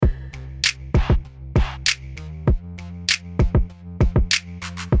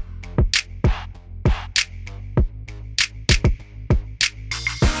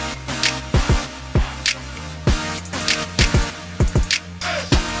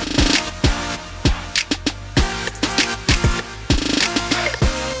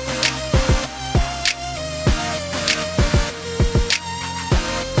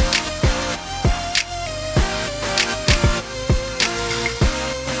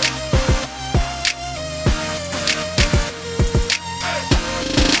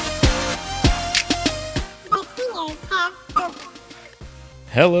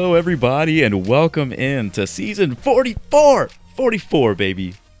Hello, everybody, and welcome in to season 44. 44,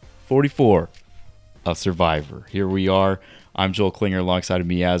 baby. 44 of Survivor. Here we are. I'm Joel Klinger. Alongside of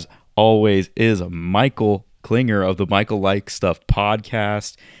me, as always, is Michael Klinger of the Michael Like Stuff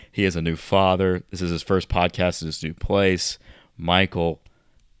podcast. He is a new father. This is his first podcast in his new place. Michael,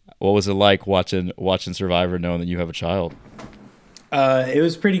 what was it like watching Survivor knowing that you have a child? It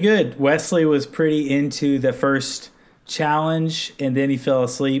was pretty good. Wesley was pretty into the first challenge, and then he fell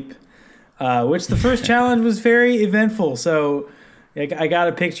asleep, which the first challenge was very eventful. So I got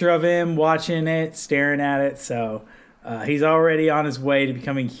a picture of him watching it, staring at it. So he's already on his way to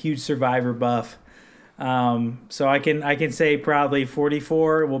becoming a huge Survivor buff. So I can say proudly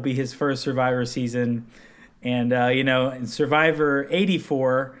 44 will be his first Survivor season. And, in Survivor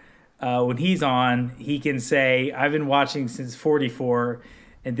 84, when he's on, he can say, I've been watching since 44,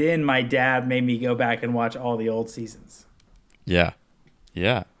 and then my dad made me go back and watch all the old seasons. Yeah.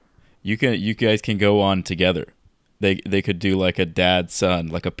 You guys can go on together. They could do like a dad-son,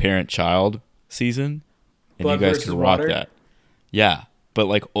 like a parent-child season, and Blood you guys could rock Water? that. Yeah, but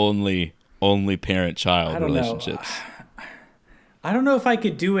like only parent-child relationships. I don't know if I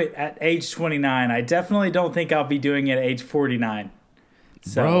could do it at age 29. I definitely don't think I'll be doing it at age 49.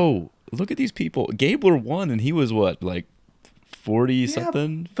 So, Bro, look at these people. Gabler won, and he was what, like 40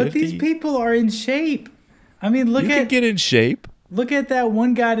 something? 50? But these people are in shape. I mean, You can get in shape. look at that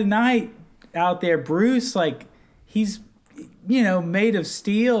one guy tonight out there, Bruce. Like, he's made of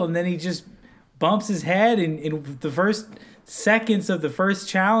steel, and then he just bumps his head in the first seconds of the first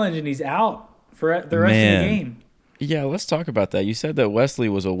challenge, and he's out for the rest of the game. Yeah, let's talk about that. You said that Wesley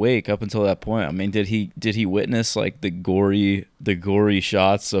was awake up until that point. I mean, did he witness like the gory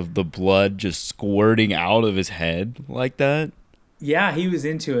shots of the blood just squirting out of his head like that? Yeah, he was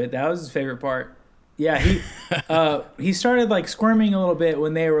into it. That was his favorite part. Yeah, he started like squirming a little bit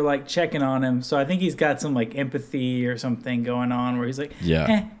when they were like checking on him. So I think he's got some like empathy or something going on where he's like,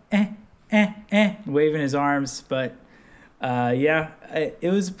 waving his arms. But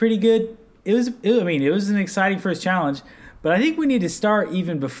it was pretty good. It was an exciting first challenge, but I think we need to start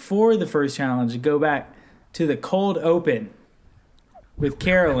even before the first challenge and go back to the cold open with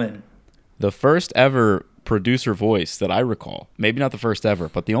Carolyn. The first ever producer voice that I recall. Maybe not the first ever,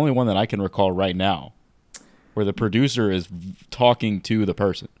 but the only one that I can recall right now where the producer is talking to the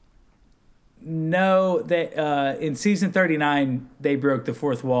person. No, in season 39, they broke the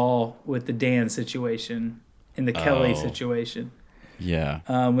fourth wall with the Dan situation and the Kelly situation. Yeah.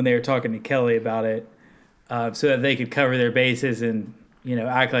 When they were talking to Kelly about it, so that they could cover their bases and,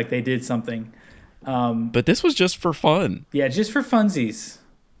 act like they did something. But this was just for fun. Yeah, just for funsies.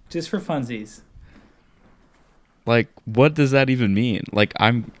 Just for funsies. Like, what does that even mean? Like,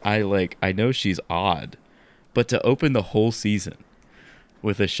 I know she's odd, but to open the whole season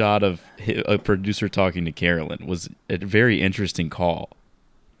with a shot of a producer talking to Carolyn was a very interesting call.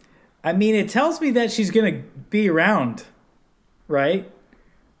 I mean, it tells me that she's going to be around, right?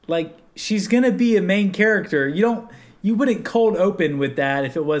 Like, she's going to be a main character. You wouldn't cold open with that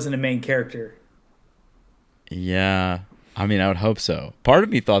if it wasn't a main character. Yeah. I mean, I would hope so. Part of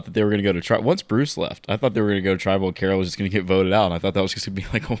me thought that they were going to go to tribal. Once Bruce left, I thought they were going to go to tribal and Carol was just going to get voted out. And I thought that was just going to be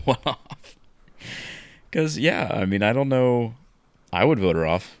like a one-off. Because, yeah, I mean, I don't know. I would vote her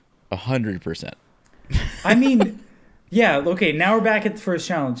off 100%. I mean, yeah, okay, now we're back at the first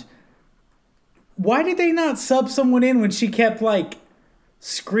challenge. Why did they not sub someone in when she kept, like,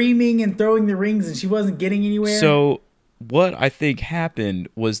 screaming and throwing the rings and she wasn't getting anywhere? So what I think happened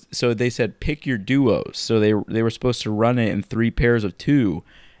was, so they said pick your duos. So they were supposed to run it in 3 pairs of 2.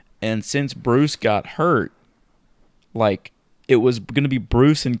 And since Bruce got hurt, like, it was going to be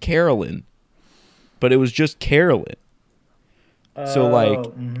Bruce and Carolyn. But it was just Carolyn. So, like,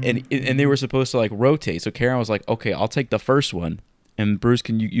 and they were supposed to, like, rotate. So Carolyn was like, okay, I'll take the first one. And Bruce,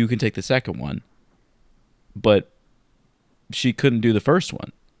 you can take the second one. But she couldn't do the first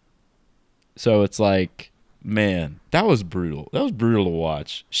one. So it's like, man, that was brutal. That was brutal to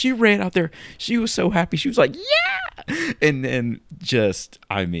watch. She ran out there. She was so happy. She was like, yeah! And just,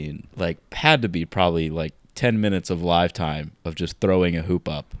 I mean, like, had to be probably, like, 10 minutes of live time of just throwing a hoop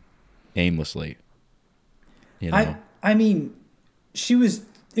up aimlessly. You know? I mean, it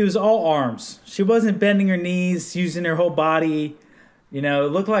was all arms. She wasn't bending her knees, using her whole body. It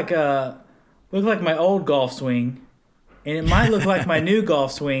looked like my old golf swing, and it might look like my new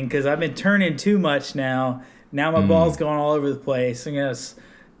golf swing because I've been turning too much now. Now my ball's going all over the place. I'm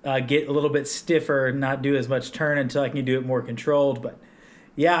gonna get a little bit stiffer and not do as much turn until I can do it more controlled. But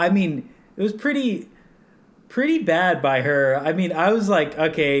yeah, I mean, it was pretty pretty bad by her. I mean, I was like,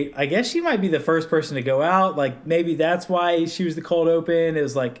 okay, I guess she might be the first person to go out. Like, maybe that's why she was the cold open. It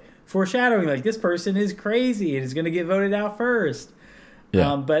was like foreshadowing, like, this person is crazy and is going to get voted out first.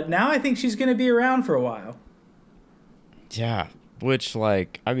 Yeah. But now I think she's going to be around for a while. Yeah. Which,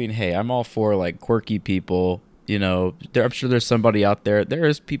 like, I mean, hey, I'm all for, like, quirky people. You know, I'm sure there's somebody out there. There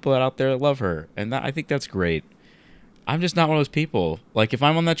is people out there that love her. And I think that's great. I'm just not one of those people. Like, if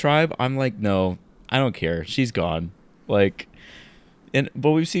I'm on that tribe, I'm like, no, I don't care. She's gone. Like,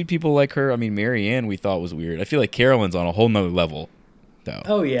 but we've seen people like her. I mean, Marianne we thought was weird. I feel like Carolyn's on a whole nother level, though.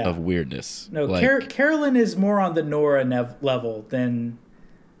 Oh, yeah. Of weirdness. No, like, Carolyn is more on the Nora level than,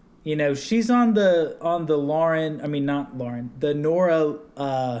 you know, she's on the Lauren. I mean, not Lauren. The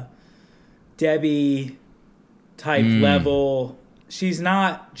Nora, Debbie type level. She's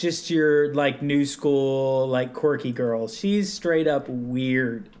not just your like new school like quirky girl. She's straight up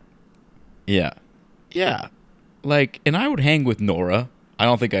weird. Yeah. Yeah. Like, and I would hang with Nora. I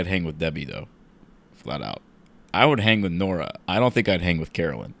don't think I'd hang with Debbie, though. Flat out. I would hang with Nora. I don't think I'd hang with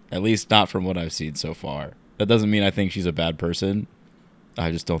Carolyn. At least not from what I've seen so far. That doesn't mean I think she's a bad person.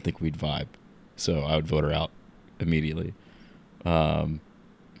 I just don't think we'd vibe. So I would vote her out immediately.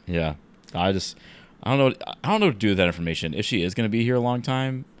 Yeah. I don't know what to do with that information. If she is going to be here a long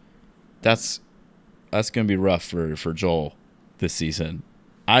time, that's going to be rough for Joel this season.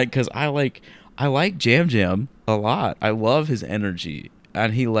 Because I like Jam Jam a lot. I love his energy,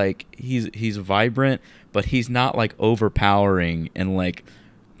 and he's vibrant, but he's not like overpowering and like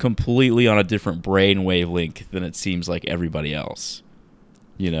completely on a different brain wavelength than it seems like everybody else.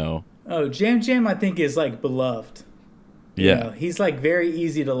 You know? Oh, Jam Jam, I think is like beloved. You know, he's like very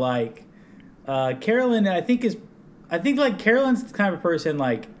easy to like. Carolyn, I think like Carolyn's the kind of person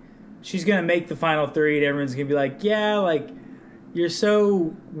like she's gonna make the final three and everyone's gonna be like, yeah, like you're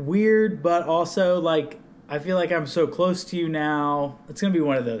so weird, but also like I feel like I'm so close to you now. It's gonna be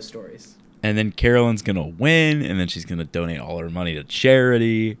one of those stories. And then Carolyn's gonna win, and then she's gonna donate all her money to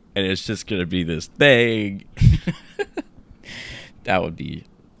charity, and it's just gonna be this thing. That would be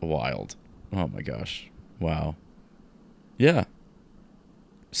wild. Oh my gosh. Wow. Yeah.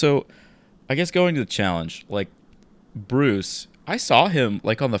 So I guess going to the challenge, like Bruce, I saw him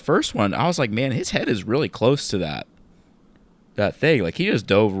like on the first one. I was like, man, his head is really close to that thing. Like he just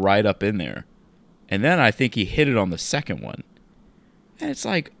dove right up in there. And then I think he hit it on the second one. And it's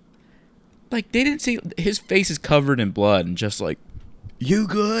like they didn't see his face is covered in blood and just like, you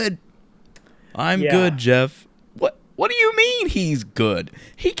good? I'm good, Jeff. What do you mean he's good?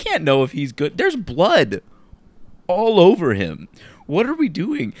 He can't know if he's good. There's blood all over him. What are we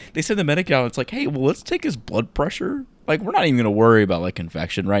doing? They send the medic out. It's like, hey, well, let's take his blood pressure. Like, we're not even going to worry about, like,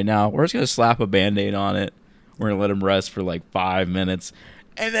 infection right now. We're just going to slap a Band-Aid on it. We're going to let him rest for, like, 5 minutes.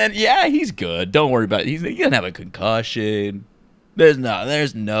 And then, yeah, he's good. Don't worry about it. He doesn't have a concussion. There's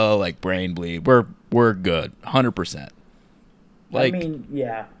no, like, brain bleed. We're good. 100%. Like, I mean,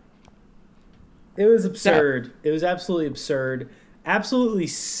 yeah. It was absurd. It was absolutely absurd. Absolutely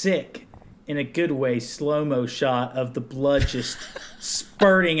sick. In a good way, slow-mo shot of the blood just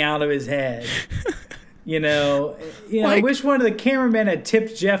spurting out of his head. You know, like, I wish one of the cameramen had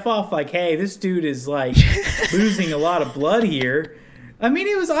tipped Jeff off, like, hey, this dude is, like, losing a lot of blood here. I mean,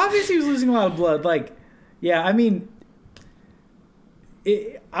 it was obvious he was losing a lot of blood. Like, yeah, I mean,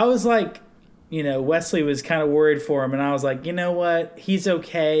 I was like, you know, Wesley was kind of worried for him, and I was like, you know what? He's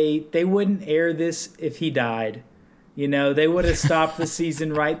okay. They wouldn't air this if he died. You know, they would have stopped the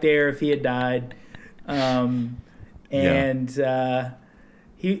season right there if he had died.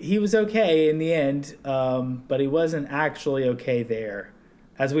 He was okay in the end, but he wasn't actually okay there,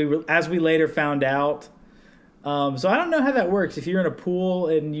 as we later found out. So I don't know how that works. If you're in a pool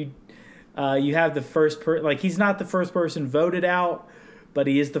and you have the first like he's not the first person voted out, but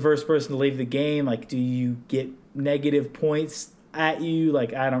he is the first person to leave the game. Like, do you get negative points at you?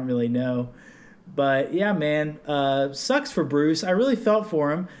 Like, I don't really know. But yeah, man, sucks for Bruce. I really felt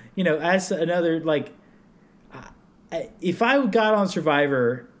for him. You know, as another, like, if I got on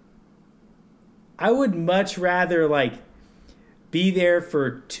Survivor, I would much rather, like, be there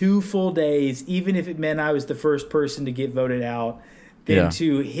for 2 full days, even if it meant I was the first person to get voted out, than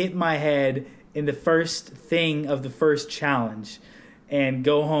to hit my head in the first thing of the first challenge and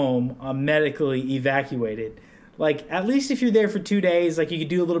go home medically evacuated. Like, at least if you're there for 2 days, like, you could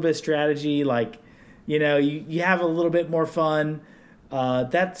do a little bit of strategy, like, you know, you have a little bit more fun.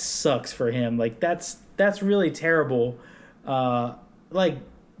 That sucks for him. Like, that's really terrible. Like,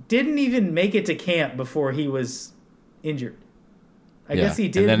 didn't even make it to camp before he was injured. I guess he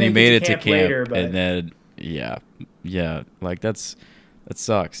did. And then he made it to camp later, but and then yeah, like that's That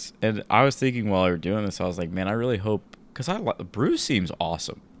sucks. And I was thinking while we were doing this, I was like, man, I really hope because Bruce seems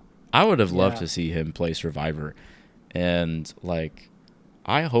awesome. I would have loved Yeah. to see him play Survivor, and like,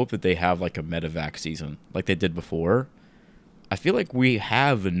 I hope that they have like a medevac season like they did before. I feel like we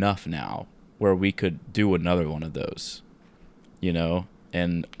have enough now where we could do another one of those, you know,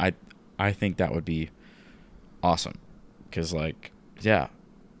 and I think that would be awesome because like, yeah,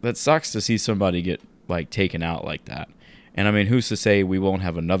 that sucks to see somebody get like taken out like that. And I mean, who's to say we won't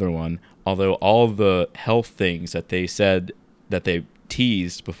have another one? Although all the health things that they said that they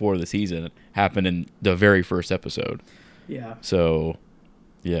teased before the season happened in the very first episode. Yeah. So,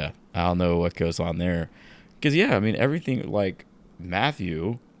 yeah, I don't know what goes on there. Because, yeah, I mean, everything like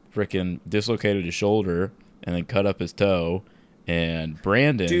Matthew freaking dislocated his shoulder and then cut up his toe. And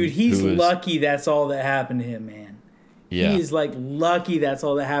Brandon. Dude, he's who was, lucky that's all that happened to him, man. Yeah. He is like lucky that's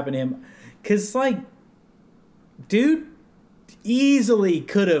all that happened to him. Cause like, dude, easily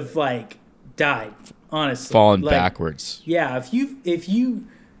could have like died. Honestly, fallen like, backwards. Yeah,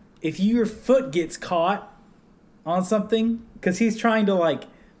 if your foot gets caught on something, because he's trying to like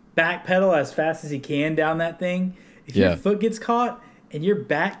backpedal as fast as he can down that thing. If your Yeah. foot gets caught and your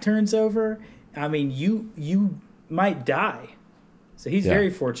back turns over, I mean, you might die. So he's Yeah. very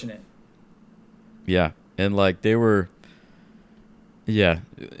fortunate. Yeah. And like they were. Yeah.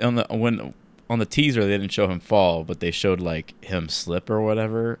 On the teaser, they didn't show him fall, but they showed like him slip or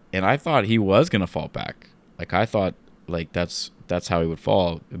whatever. And I thought he was gonna fall back. Like I thought, like that's how he would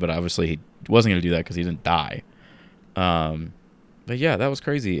fall. But obviously he wasn't gonna do that because he didn't die. But yeah, that was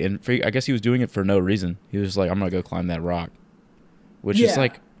crazy. And I guess he was doing it for no reason. He was like, I'm gonna go climb that rock, which is Yeah.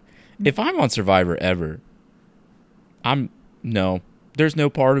 like, if I'm on Survivor ever, no, there's no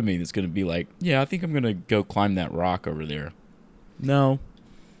part of me that's gonna be like, yeah, I think I'm gonna go climb that rock over there. No,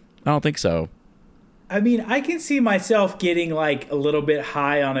 I don't think so. I mean, I can see myself getting like a little bit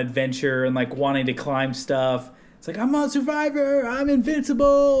high on adventure and like wanting to climb stuff. It's like, I'm on Survivor, I'm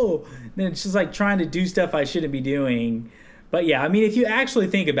invincible. And then it's just like trying to do stuff I shouldn't be doing. But yeah, I mean, if you actually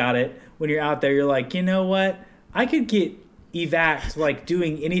think about it, when you're out there, you're like, you know what? I could get evac like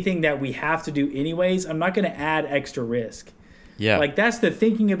doing anything that we have to do anyways. I'm not going to add extra risk. Yeah, Like that's the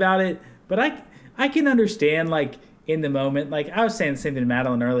thinking about it. But I can understand like in the moment. Like I was saying the same thing to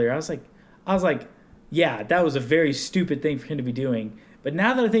Madeline earlier. I was like, yeah, that was a very stupid thing for him to be doing. But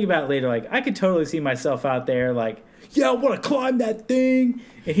now that I think about it later, like I could totally see myself out there, like, yeah, I want to climb that thing.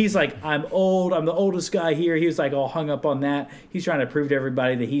 And he's like, I'm old. I'm the oldest guy here. He was like all hung up on that. He's trying to prove to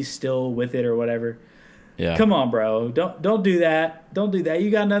everybody that he's still with it or whatever. yeah. Come on, bro. Don't do that. Don't do that.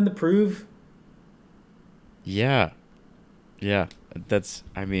 You got nothing to prove. Yeah. Yeah. That's,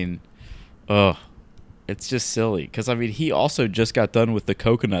 I mean, ugh. It's just silly. Because, I mean, he also just got done with the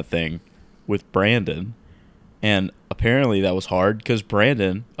coconut thing with Brandon. And apparently that was hard because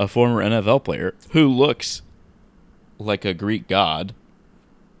Brandon, a former NFL player who looks like a Greek god,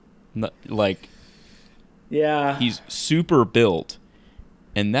 like, Yeah. he's super built.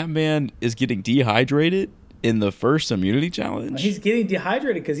 And that man is getting dehydrated in the first immunity challenge. He's getting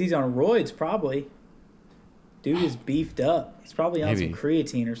dehydrated because he's on roids, probably. Dude is beefed up. He's probably on Maybe. some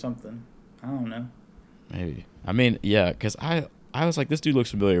creatine or something. I don't know. Maybe. I mean, yeah, because I was like, this dude looks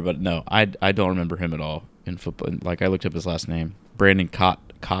familiar, but no, I don't remember him at all in football. Like, I looked up his last name. Brandon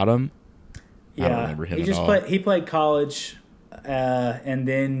Cottom. Yeah, I don't remember him he at just all. He played college, and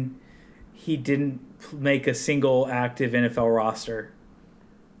then he didn't make a single active NFL roster.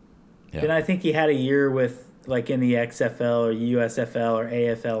 Yeah. Then I think he had a year with like in the XFL or USFL or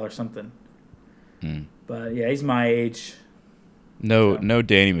AFL or something. Mm. But yeah, he's my age. No, So. no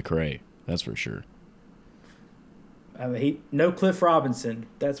Danny McRae. That's for sure. I mean, no Cliff Robinson,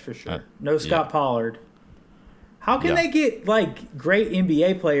 that's for sure. No Scott yeah. Pollard. How can Yeah. they get like great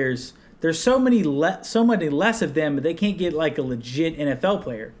NBA players? There's so many less of them, but they can't get like a legit NFL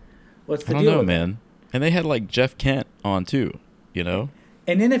player. What's the I don't deal know, with that? man. And they had like Jeff Kent on too. You know.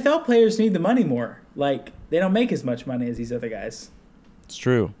 And NFL players need the money more. Like they don't make as much money as these other guys. It's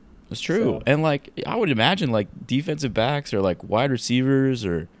true. It's true. So- And like, I would imagine like defensive backs or like wide receivers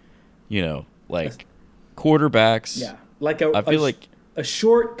or, you know, like quarterbacks. Yeah, like I feel like. a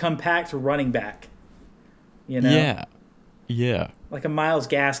short, compact running back. You know, Yeah. Yeah. like a Myles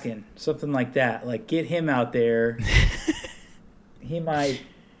Gaskin, something like that. Like get him out there. He might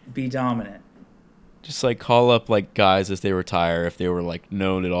be dominant. Just like call up like guys as they retire if they were like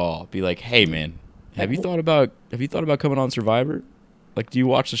known at all. Be like, hey man, have you thought about coming on Survivor? Like, do you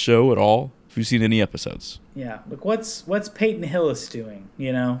watch the show at all? Have you seen any episodes? Yeah, look what's Peyton Hillis doing?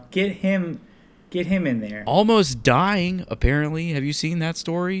 You know, get him in there. Almost dying, apparently. Have you seen that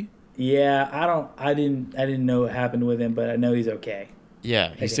story? Yeah, I didn't know what happened with him, but I know he's okay. Yeah,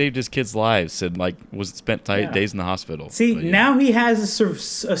 he Okay. saved his kids' lives and like was spent Yeah. days in the hospital. See, But, yeah. now he has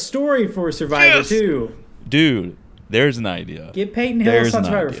a story for Survivor Yes! too. Dude, there's an idea. Get Peyton Hillis There's on an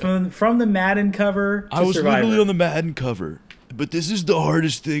Survivor idea. from the Madden cover to I was Survivor. literally on the Madden cover, but this is the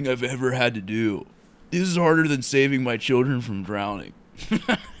hardest thing I've ever had to do. This is harder than saving my children from drowning.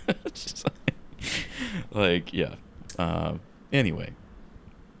 Just like, yeah. Anyway,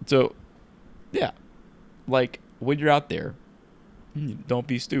 so yeah, like when you're out there, don't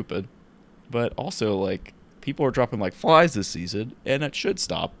be stupid, but also like people are dropping like flies this season, and it should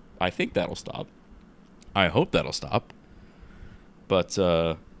stop. I think that'll stop. I hope that'll stop. But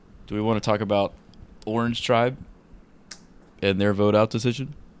do we want to talk about Orange Tribe and their vote out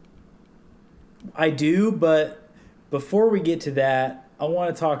decision? I do, but before we get to that, I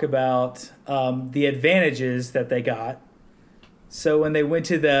want to talk about the advantages that they got. So when they went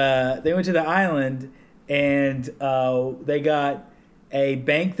to the island, and they got a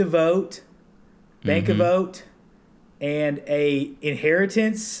bank the vote, a vote, and a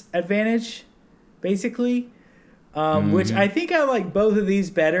inheritance advantage, basically, which I think I like both of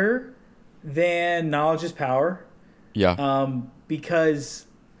these better than knowledge is power. Yeah. Because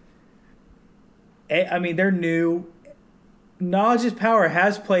I mean, they're new. Knowledge is power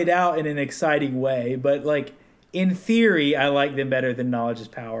has played out in an exciting way, but like in theory, I like them better than knowledge is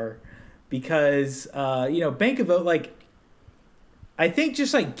power because bank a vote, like I think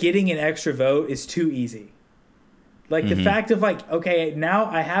just like getting an extra vote is too easy. Like the fact of like, okay, now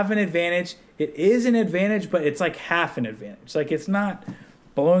I have an advantage. It is an advantage, but it's like half an advantage. Like it's not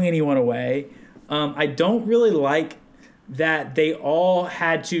blowing anyone away. I don't really like that they all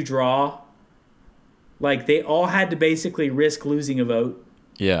had to draw. Like they all had to basically risk losing a vote.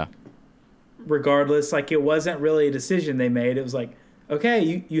 Yeah. Regardless, like it wasn't really a decision they made. It was like,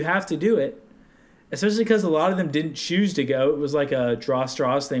 okay, you have to do it. Especially because a lot of them didn't choose to go. It was like a draw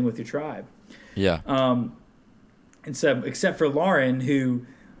straws thing with your tribe. Yeah. And so, except for Lauren, who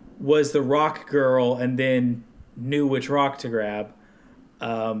was the rock girl and then knew which rock to grab,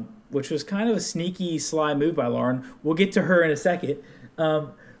 which was kind of a sneaky, sly move by Lauren. We'll get to her in a second.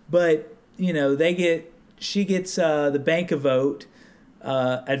 But she gets the bank a vote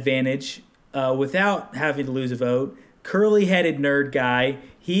advantage without having to lose a vote. Curly-headed nerd guy,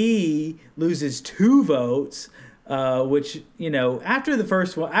 he loses 2 votes, which, after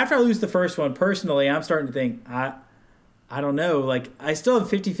I lose the first one, personally, I'm starting to think, I don't know, like, I still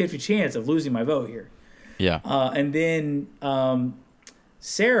have a 50-50 chance of losing my vote here. Yeah. And then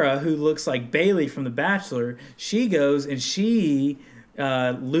Sarah, who looks like Bailey from The Bachelor, she goes and she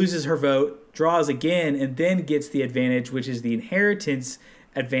loses her vote, draws again, and then gets the advantage, which is the inheritance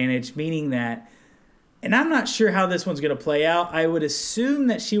advantage, meaning that, and I'm not sure how this one's going to play out. I would assume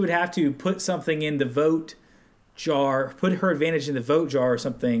that she would have to put something in the vote jar, put her advantage in the vote jar or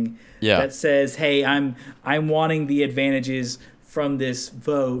something that says, hey, I'm wanting the advantages from this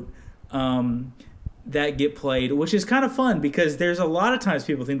vote that get played, which is kind of fun because there's a lot of times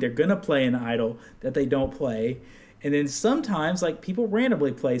people think they're going to play an idol that they don't play. And then sometimes, like, people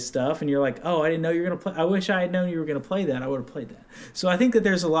randomly play stuff, and you're like, oh, I didn't know you were going to play. I wish I had known you were going to play that. I would have played that. So I think that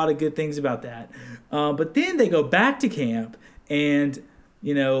there's a lot of good things about that. But then they go back to camp, and,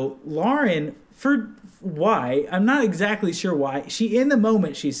 Lauren, for why, I'm not exactly sure why, she, in the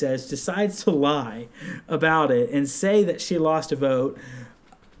moment, she says, decides to lie about it and say that she lost a vote.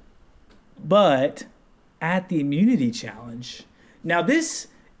 But at the immunity challenge, now this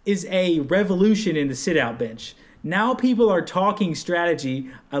is a revolution in the sit-out bench. Now people are talking strategy.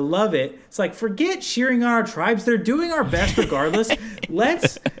 I love it. It's like, forget cheering on our tribes. They're doing our best regardless.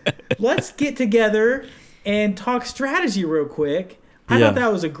 Let's get together and talk strategy real quick. I thought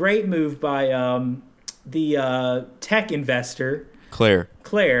that was a great move by the tech investor,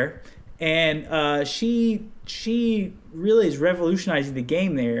 Claire. And she really is revolutionizing the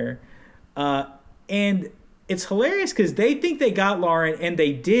game there. And it's hilarious because they think they got Lauren, and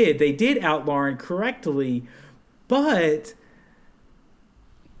they did. They did out Lauren correctly. But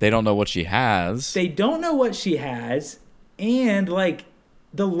they don't know what she has. They don't know what she has. And, like,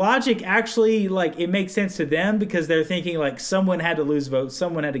 the logic actually, like, it makes sense to them because they're thinking, like, someone had to lose a vote,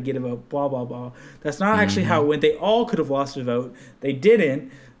 someone had to get a vote, blah, blah, blah. That's not actually how it went. They all could have lost a vote. They didn't.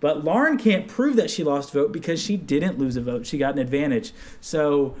 But Lauren can't prove that she lost a vote because she didn't lose a vote. She got an advantage.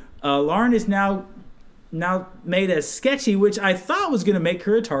 So Lauren is now made as sketchy, which I thought was going to make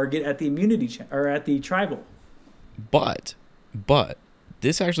her a target at the immunity or at the tribal. But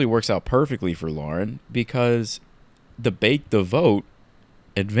this actually works out perfectly for Lauren because the bake the vote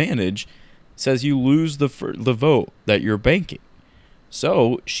advantage says you lose the vote that you're banking.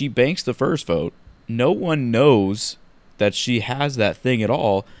 So she banks the first vote. No one knows that she has that thing at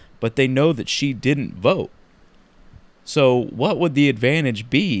all, but they know that she didn't vote. So what would the advantage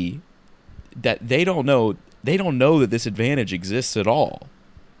be that they don't know? They don't know that this advantage exists at all,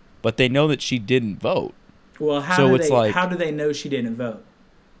 but they know that she didn't vote. Well, how do they know she didn't vote?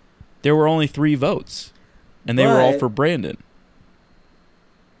 There were only 3 votes, and they were all for Brandon.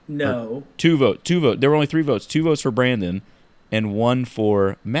 No. Or 2 votes. There were only 3 votes. 2 votes for Brandon, and 1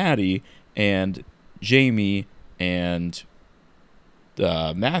 for Maddie, and Jamie and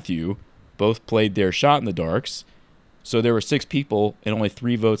Matthew both played their shot in the darks. So there were 6 people and only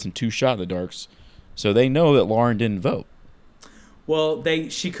 3 votes and 2 shot in the darks. So they know that Lauren didn't vote. Well,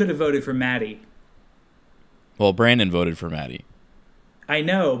 she could have voted for Maddie. Well, Brandon voted for Maddie. I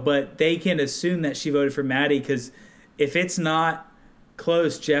know, but they can assume that she voted for Maddie because if it's not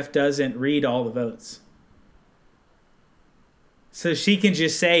close, Jeff doesn't read all the votes. So she can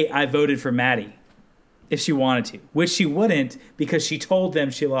just say, I voted for Maddie if she wanted to, which she wouldn't because she told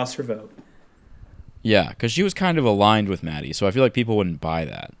them she lost her vote. Yeah, because she was kind of aligned with Maddie, so I feel like people wouldn't buy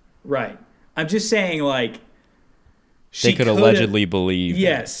that. Right. I'm just saying, like, they could allegedly believe.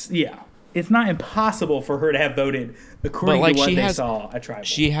 Yes, yeah. It's not impossible for her to have voted according to what they saw at Tribal.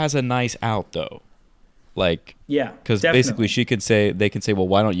 She has a nice out, though. Like, yeah, because basically they can say, well,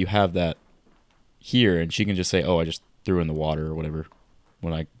 why don't you have that here? And she can just say, oh, I just threw it in the water or whatever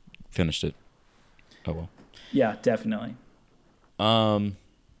when I finished it. Oh, well. Yeah, definitely.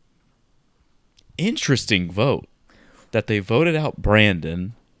 Interesting vote that they voted out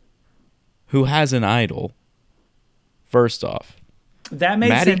Brandon, who has an idol. First off, that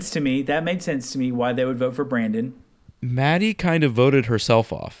made sense to me. That made sense to me why they would vote for Brandon. Maddie kind of voted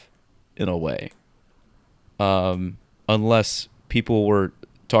herself off in a way. Unless people were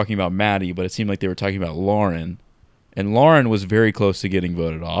talking about Maddie, but it seemed like they were talking about Lauren. And Lauren was very close to getting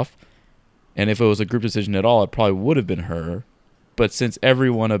voted off. And if it was a group decision at all, it probably would have been her. But since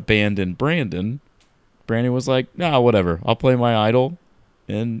everyone abandoned Brandon was like, nah, whatever. I'll play my idol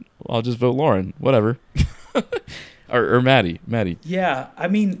and I'll just vote Lauren. Whatever. or Maddie. Yeah, I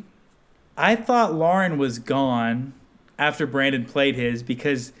mean, I thought Lauren was gone after Brandon played his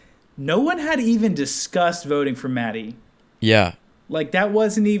because no one had even discussed voting for Maddie. Yeah. Like, that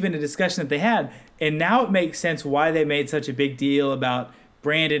wasn't even a discussion that they had. And now it makes sense why they made such a big deal about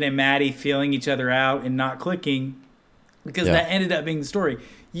Brandon and Maddie feeling each other out and not clicking, because that ended up being the story.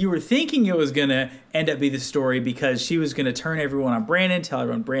 You were thinking it was going to end up being the story because she was going to turn everyone on Brandon, tell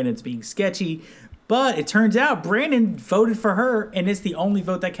everyone Brandon's being sketchy. But it turns out Brandon voted for her, and it's the only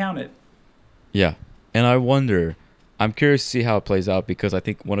vote that counted. Yeah. And I'm curious to see how it plays out because I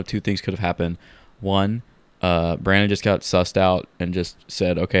think one of 2 things could have happened. One, Brandon just got sussed out and just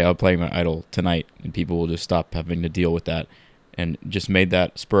said, okay, I'll play my idol tonight, and people will just stop having to deal with that and just made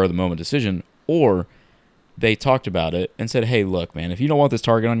that spur of the moment decision. Or they talked about it and said, hey, look, man, if you don't want this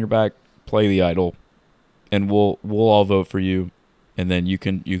target on your back, play the idol and we'll all vote for you, and then you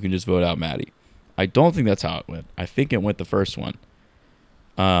can just vote out Maddie. I don't think that's how it went. I think it went the first one.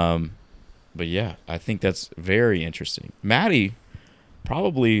 But yeah, I think that's very interesting. Maddie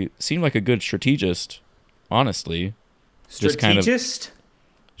probably seemed like a good strategist, honestly. Strategist?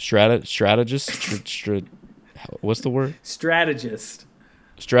 Strategist? What's the word? Strategist.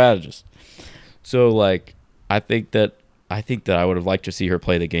 So, like, I think that I would have liked to see her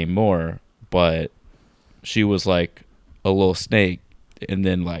play the game more, but she was like a little snake, and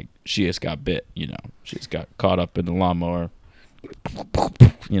then like she just got bit. She just got caught up in the lawnmower.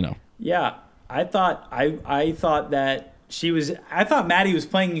 Yeah, I thought that I thought Maddie was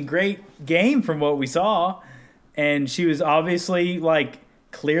playing a great game from what we saw, and she was obviously like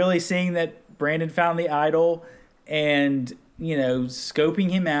clearly seeing that Brandon found the idol and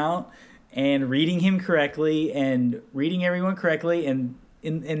scoping him out and reading him correctly and reading everyone correctly, and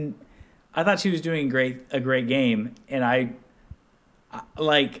I thought she was doing a great game, and I'm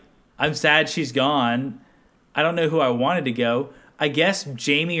sad she's gone. I don't know who I wanted to go. I guess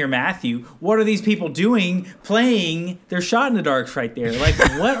Jamie or Matthew. What are these people doing playing their shot in the darks right there? Like,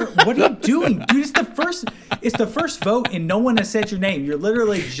 what are you doing? Dude, it's the first vote and no one has said your name. You're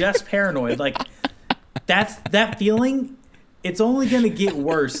literally just paranoid. Like, that feeling, it's only going to get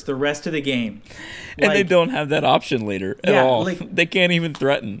worse the rest of the game. And they don't have that option later at all. Like, they can't even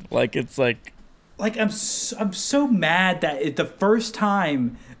threaten. Like, it's like I'm so mad that the first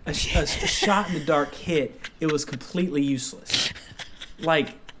time a shot in the dark hit, it was completely useless. Like,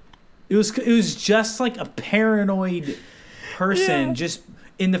 it was just like a paranoid person just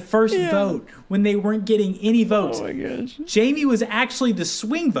in the first vote when they weren't getting any votes. Oh my gosh. Jamie was actually the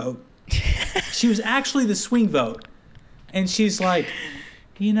swing vote. She was actually the swing vote. And she's like,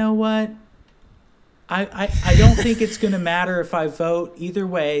 you know what? I don't think it's going to matter if I vote either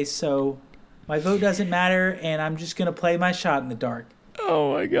way, so my vote doesn't matter, and I'm just going to play my shot in the dark.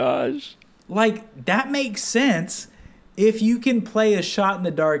 Oh my gosh. Like, that makes sense if you can play a shot in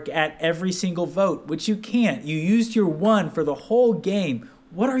the dark at every single vote, which you can't. You used your one for the whole game.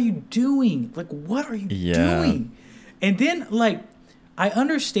 What are you doing? Like, what are you doing? And then, like, I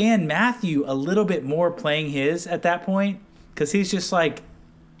understand Matthew a little bit more playing his at that point, because he's just like,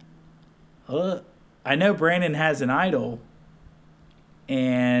 I know Brandon has an idol,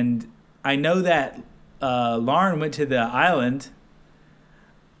 and I know that Lauren went to the island.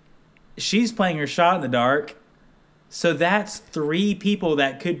 She's playing her shot in the dark. So that's 3 people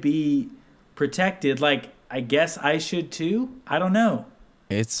that could be protected. Like, I guess I should too? I don't know.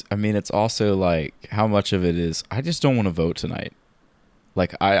 It's also like how much of it is, I just don't want to vote tonight.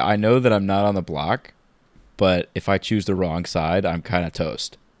 Like, I know that I'm not on the block, but if I choose the wrong side, I'm kind of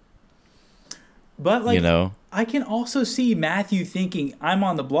toast. But, like, I can also see Matthew thinking I'm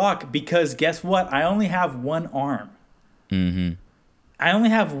on the block because guess what? I only have one arm. Mm-hmm. I only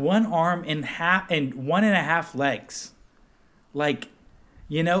have one arm and 1.5 legs. Like,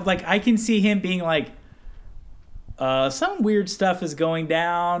 like I can see him being like, some weird stuff is going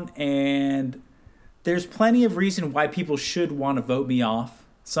down and there's plenty of reason why people should want to vote me off.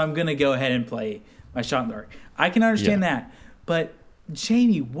 So I'm going to go ahead and play my shot in the dark. I can understand that. But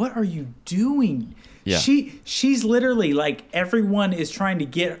Jamie, what are you doing? Yeah. She's literally like, everyone is trying to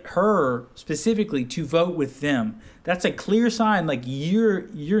get her specifically to vote with them. That's a clear sign like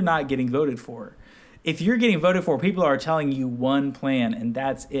you're not getting voted for. If you're getting voted for, people are telling you one plan and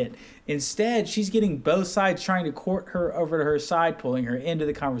that's it. Instead, she's getting both sides trying to court her over to her side, pulling her into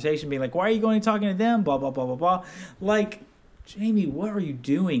the conversation, being like, why are you going and talking to them? Blah, blah, blah, blah, blah. Like, Jamie, what are you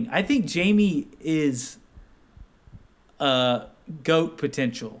doing? I think Jamie is GOAT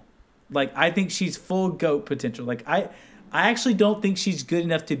potential. Like, I think she's full GOAT potential. Like, I actually don't think she's good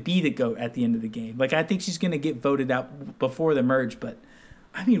enough to be the GOAT at the end of the game. Like, I think she's going to get voted out before the merge, but,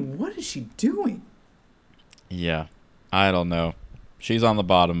 I mean, what is she doing? Yeah, I don't know. She's on the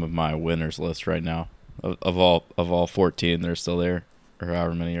bottom of my winners list right now. Of all 14, they're still there, or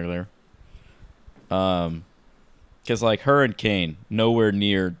however many are there. Because, like, her and Kane, nowhere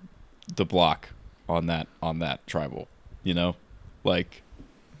near the block on that tribal, Like,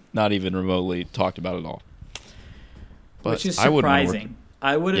 not even remotely talked about at all. But which is surprising.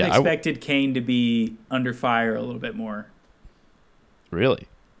 I would have expected Kane to be under fire a little bit more. Really?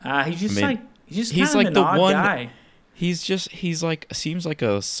 He's just kind of an odd guy. He's like seems like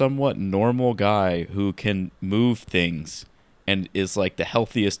a somewhat normal guy who can move things and is like the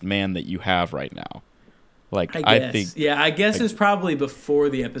healthiest man that you have right now. Like, I think it's probably before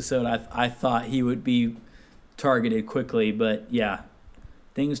the episode I thought he would be targeted quickly, but yeah.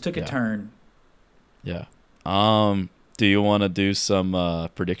 Things took a turn. Yeah. Do you want to do some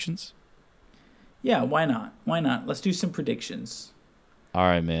predictions? Yeah, why not? Let's do some predictions. All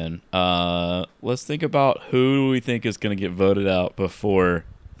right, man. Let's think about who we think is going to get voted out before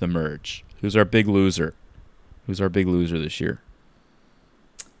the merge. Who's our big loser? Who's our big loser this year?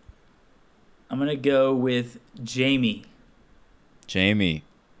 I'm going to go with Jamie. Jamie.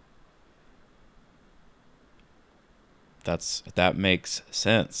 That makes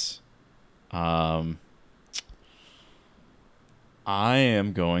sense. I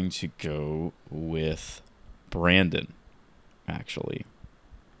am going to go with Brandon, actually.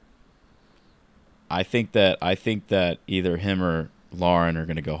 I think that either him or Lauren are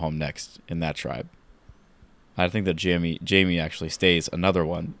going to go home next in that tribe. I think that Jamie actually stays another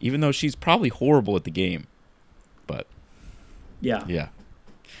one, even though she's probably horrible at the game. But yeah.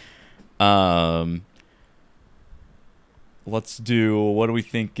 Let's do, what do we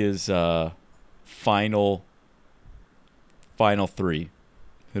think is final 3?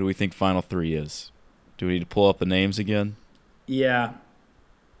 Who do we think final 3 is? Do we need to pull up the names again? Yeah.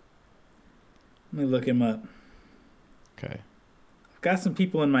 Let me look him up. Okay. I've got some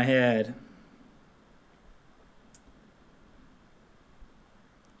people in my head.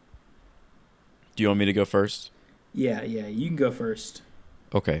 Do you want me to go first? Yeah, you can go first.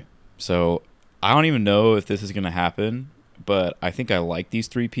 Okay. So I don't even know if this is going to happen, but I think I like these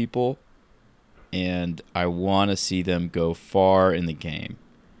 3 people, and I want to see them go far in the game.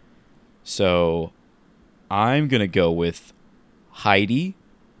 So I'm going to go with Heidi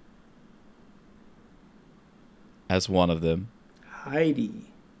as one of them.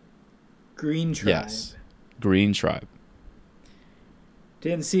 Heidi. Green Tribe. Yes. Green Tribe.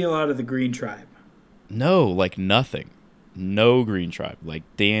 Didn't see a lot of the Green Tribe. No, like nothing. No Green Tribe. Like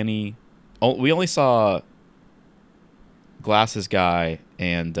Danny. Oh, we only saw Glasses Guy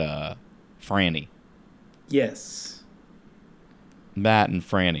and Franny. Yes. Matt and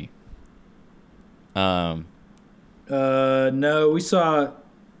Franny. No, we saw.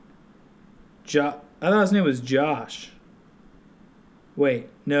 I thought his name was Josh. Wait,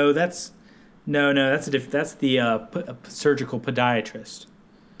 no, that's that's a That's the surgical podiatrist.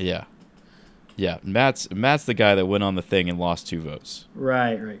 Yeah. Yeah, Matt's the guy that went on the thing and lost 2 votes.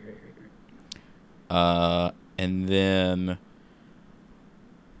 Right. And then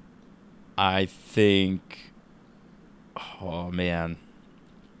I think, oh man,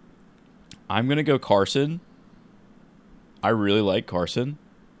 I'm gonna go Carson. I really like Carson.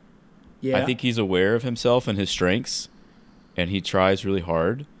 Yeah. I think he's aware of himself and his strengths, and he tries really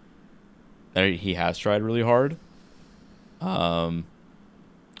hard. He has tried really hard.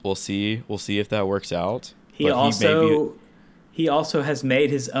 We'll see. We'll see if that works out. He also has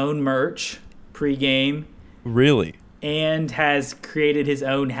made his own merch pre-game. Really? And has created his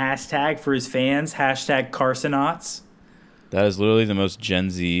own hashtag for his fans, #Carsonauts. That is literally the most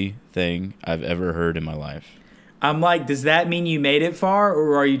Gen Z thing I've ever heard in my life. I'm like, does that mean you made it far,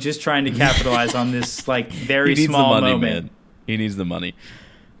 or are you just trying to capitalize on this like very small the money, moment? Man. He needs the money.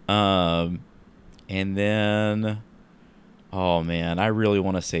 And then, oh man, I really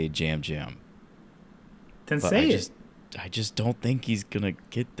want to say Jam Jam. Then say it. I just don't think he's gonna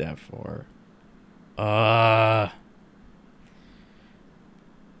get that far. I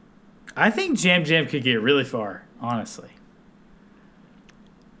think Jam Jam could get really far, honestly.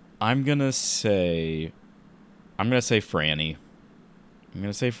 I'm gonna say Franny.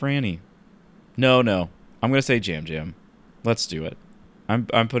 No. I'm gonna say Jam Jam. Let's do it.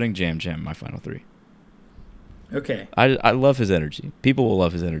 I'm putting Jam Jam in my final 3. Okay. I love his energy. People will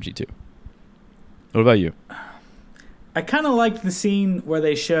love his energy too. What about you? I kind of liked the scene where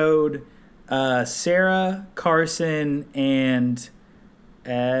they showed Sarah, Carson, and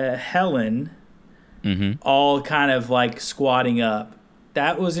Helen all kind of like squatting up.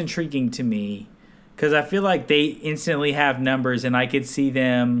 That was intriguing to me because I feel like they instantly have numbers, and I could see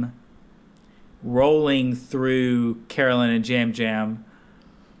them rolling through Carolyn and Jam Jam.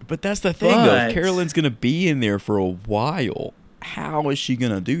 But that's the thing, though. If Carolyn's going to be in there for a while, how is she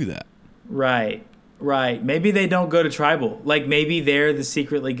going to do that? Right. Maybe they don't go to tribal. Like, maybe they're the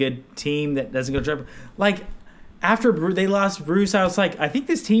secretly good team that doesn't go to tribal. Like, after they lost Bruce, I was like, I think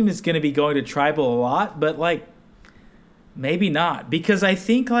this team is going to be going to tribal a lot, but, like, maybe not. Because I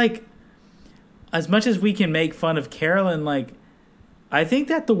think, like, as much as we can make fun of Carolyn, like, I think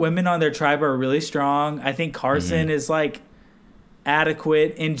that the women on their tribe are really strong. I think Carson is, like,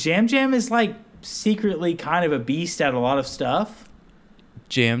 adequate. And Jam Jam is, like, secretly kind of a beast at a lot of stuff.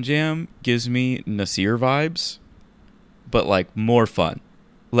 Jam Jam gives me Nasir vibes, but like more fun.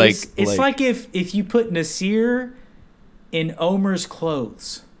 Like it's like if you put Nasir in Omer's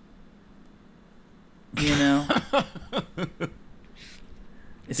clothes, you know.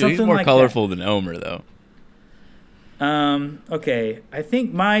 It's something he's more like colorful than Omer, though. Okay, I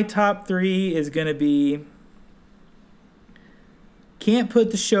think my top 3 is gonna be. Can't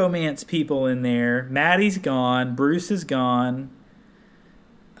put the Showmance people in there. Maddie's gone. Bruce is gone.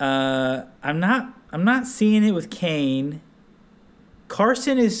 I'm not seeing it with Kane.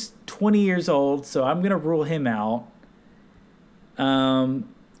 Carson is 20 years old, so I'm gonna rule him out. I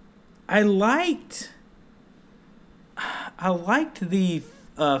liked the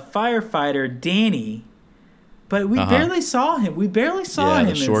firefighter Danny, but we barely saw him. We barely saw him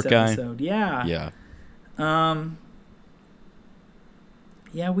in this episode. Yeah.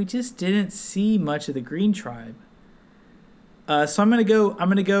 Yeah, we just didn't see much of the Green Tribe. So I'm gonna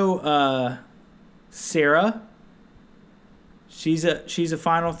go Sarah. She's a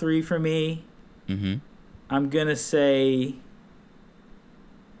final 3 for me. I'm gonna say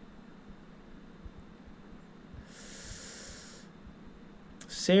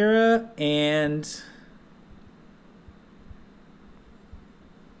Sarah and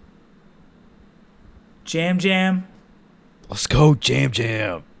Jam Jam. Let's go Jam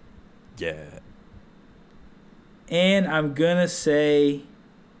Jam. Yeah. And I'm gonna say,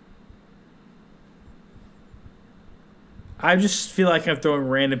 I just feel like I'm throwing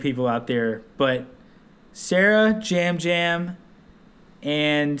random people out there, but Sarah, Jam Jam,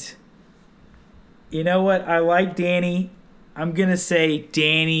 and you know what? I like Danny. I'm gonna say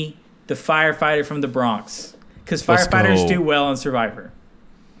Danny, the firefighter from the Bronx, because firefighters do well on Survivor.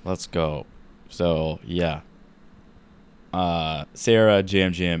 Let's go. So yeah. Sarah,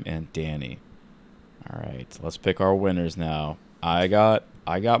 Jam Jam, and Danny. All right, let's pick our winners now. I got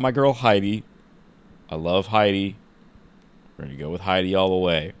my girl Heidi. I love Heidi. We're gonna go with Heidi all the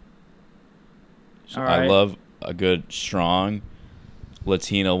way. All right. I love a good, strong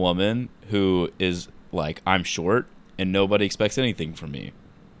Latina woman who is like I'm short and nobody expects anything from me,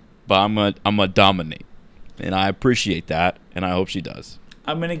 but I'm a dominate, and I appreciate that, and I hope she does.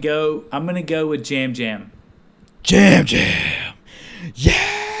 I'm gonna go with Jam Jam. Jam Jam,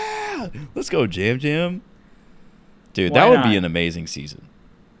 yeah, let's go Jam Jam, dude. Why that would not? be an amazing season.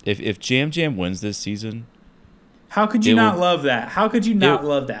 If Jam Jam wins this season, How could you It not would- love that? How could you not It-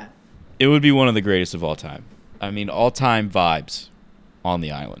 love that? it would be one of the greatest of all time. I mean, all time vibes on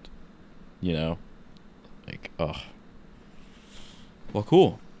the island. You know, like well,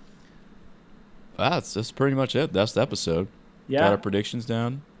 cool. That's pretty much it. That's the episode. Got Yeah, our predictions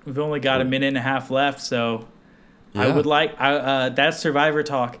down. we've only got a minute and a half left, so I Yeah. would like that's Survivor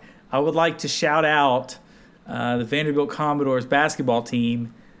talk. I would like to shout out the Vanderbilt Commodores basketball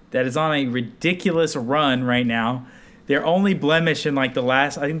team that is on a ridiculous run right now. Their only blemish in like the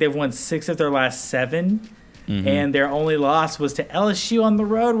last, I think they've won 6 of their last 7, Mm-hmm. and their only loss was to LSU on the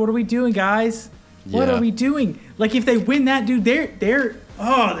road. What are we doing, guys? What Yeah. are we doing? Like if they win that, dude, they're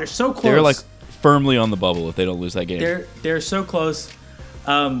so close. They're like firmly on the bubble if they don't lose that game. They're so close.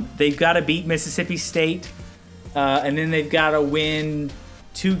 They've got to beat Mississippi State, and then they've got to win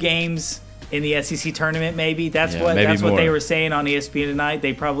 2 games in the SEC tournament. Maybe that's Yeah, what maybe what they more. were saying on ESPN tonight.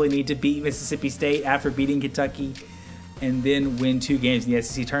 They probably need to beat Mississippi State after beating Kentucky, and then win 2 games in the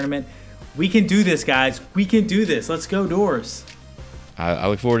SEC tournament. We can do this, guys. We can do this. Let's go, Doors. I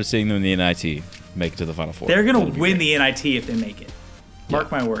look forward to seeing them in the NIT make it to the Final Four. They're gonna That'd be win great. the NIT if they make it. Mark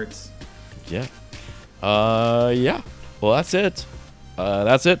my words. Yeah. Yeah. Well, that's it.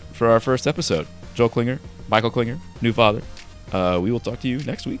 That's it for our first episode. Joel Klinger, Michael Klinger, new father. We will talk to you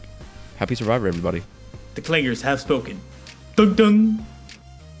next week. Happy Survivor, everybody. The Klingers have spoken. Dun dun.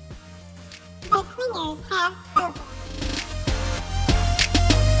 The Clingers have spoken.